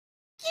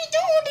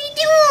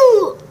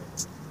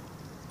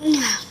What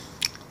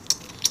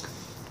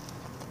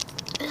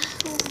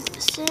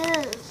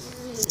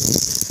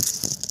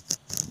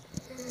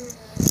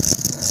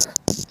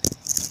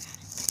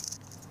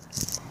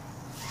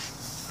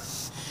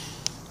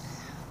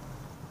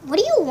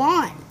do you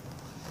want?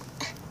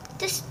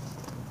 This.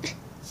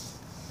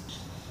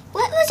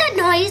 What was that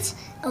noise?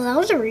 Oh, that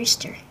was a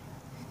rooster.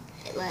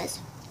 It was.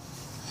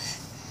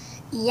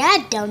 Yeah,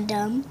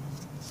 dum-dum.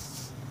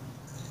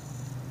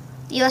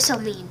 You're so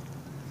mean.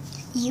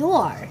 You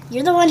are.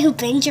 You're the one who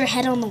banged your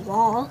head on the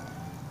wall.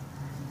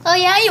 Oh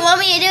yeah? You want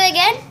me to do it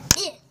again?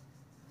 Yeah.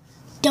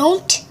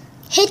 Don't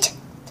hit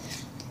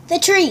the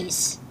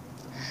trees.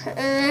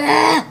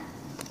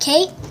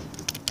 Okay?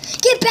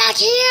 Get back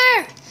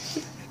here!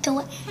 Go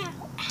ow,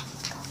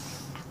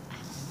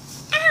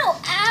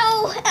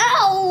 ow,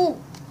 ow,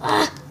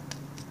 ow!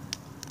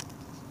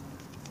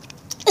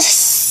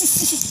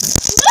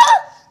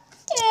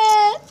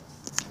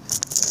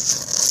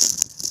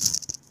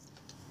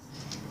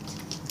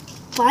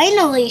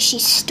 Finally, she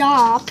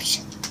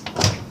stopped.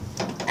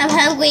 I'm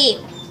hungry.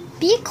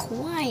 Be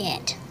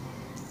quiet.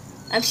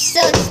 I'm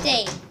so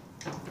staying.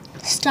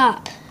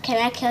 Stop. Can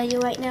I kill you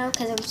right now?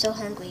 Because I'm so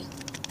hungry.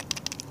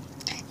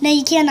 No,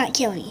 you cannot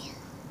kill me.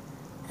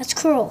 That's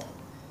cruel.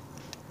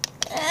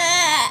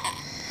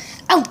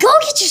 Oh, go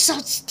get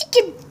yourself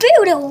stinking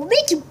food. It will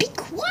make you be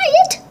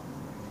quiet.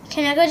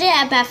 Can I go to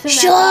that bathroom?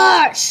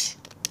 Shush.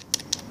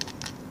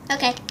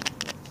 Okay.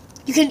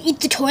 You can eat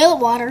the toilet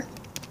water.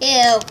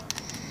 Ew.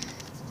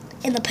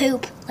 And the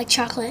poop, like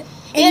chocolate.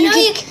 And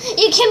you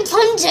can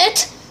punch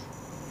it.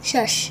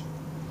 Shush.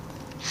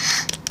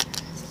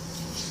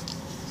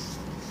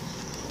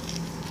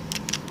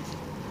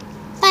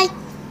 Bye.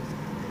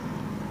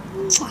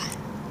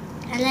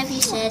 I love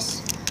you,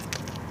 sis.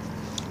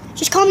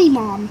 Just call me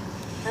Mom.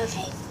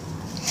 Okay.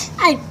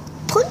 I have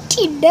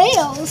pointy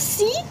nails,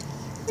 see?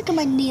 Look at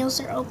my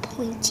nails are all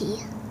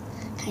pointy.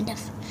 Kind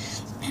of.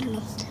 I don't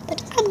know.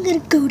 But I'm gonna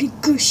go to the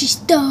grocery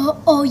store.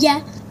 Oh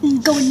yeah, I'm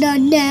going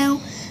on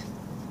now.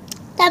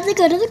 Time to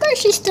go to the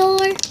grocery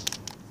store.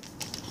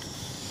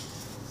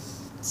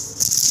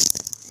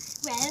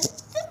 Well,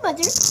 the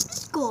mother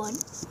is gone.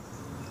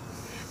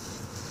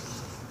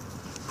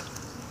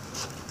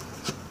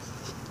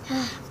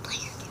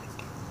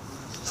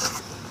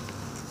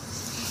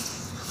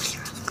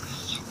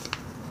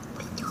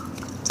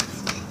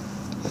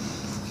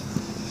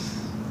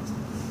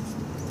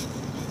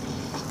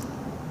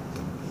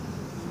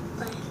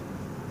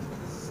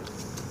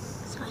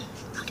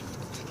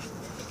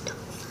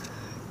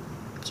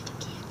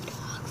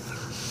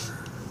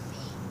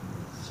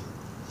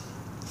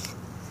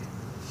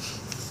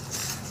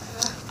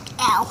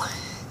 Ow.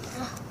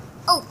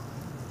 Oh.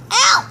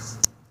 Ow!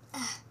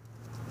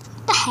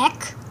 What the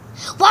heck?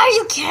 Why are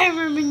you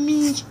cameraing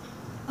me?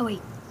 Oh,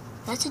 wait.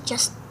 That's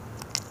just...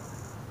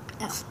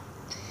 Oh.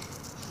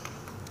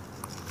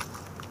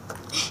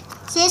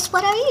 Sis,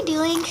 what are you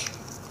doing?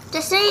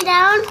 Just sitting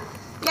down.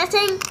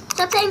 Nothing.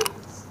 Something.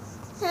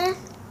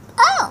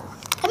 Oh.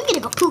 I'm gonna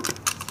go poop.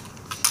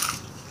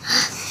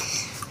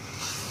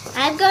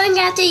 I'm going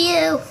after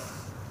you.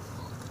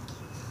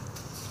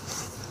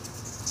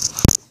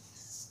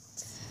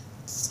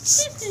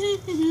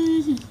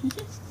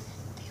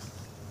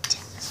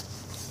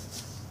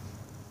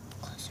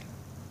 Closer.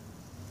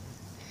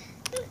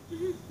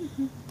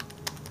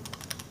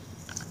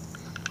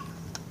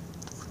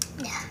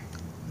 Yeah.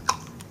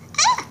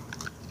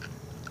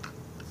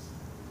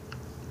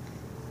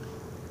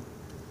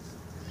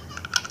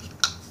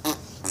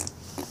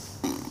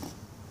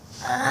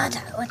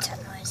 What's that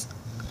noise?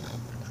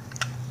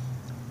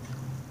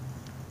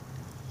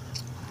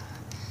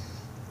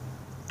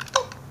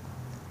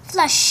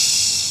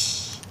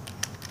 Flush.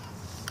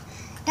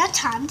 Now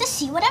time to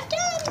see what I've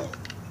done.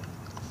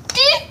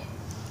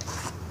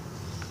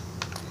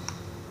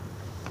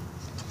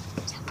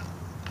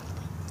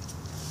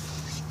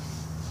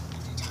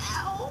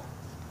 Ow.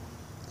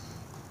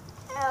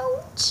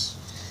 Ouch.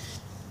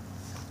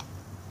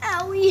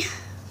 Owie.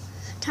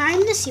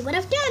 Time to see what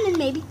I've done and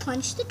maybe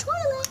plunge the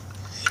toilet.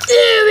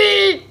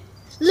 Ew!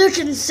 Look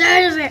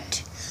inside of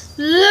it.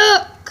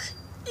 Look.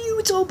 Ew,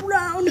 it's all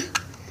brown.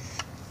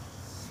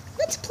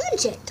 Let's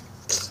plunge it.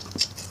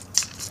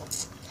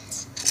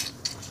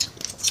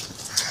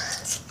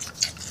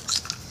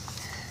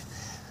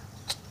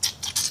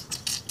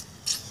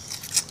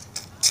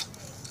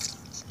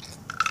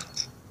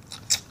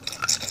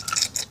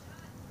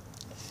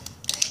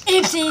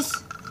 Oopsies.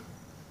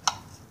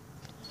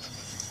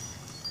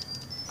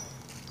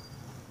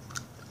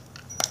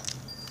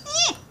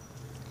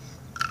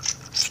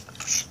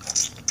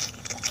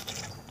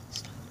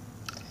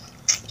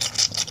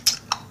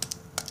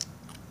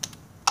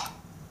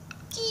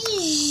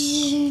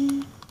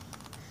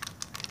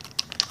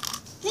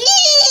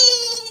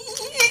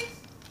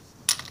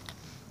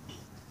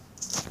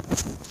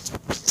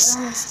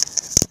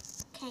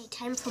 Okay,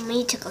 time for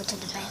me to go to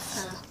the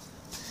bathroom.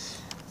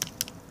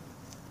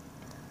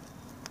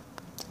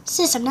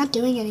 Sis, I'm not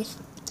doing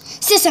anything.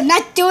 Sis, I'm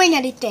not doing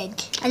anything.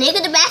 I need to go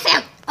to the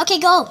bathroom. Okay,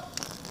 go.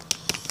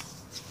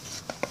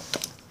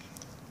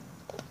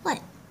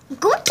 I'm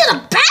going to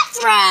the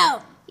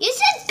bathroom. You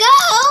said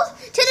go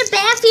to the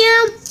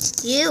bathroom.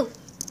 You.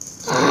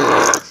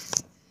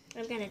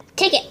 I'm gonna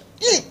take it.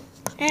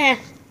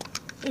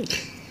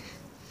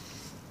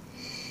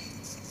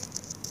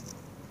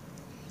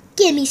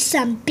 Give me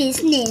some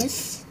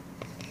business.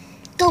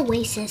 Go,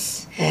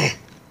 Oasis.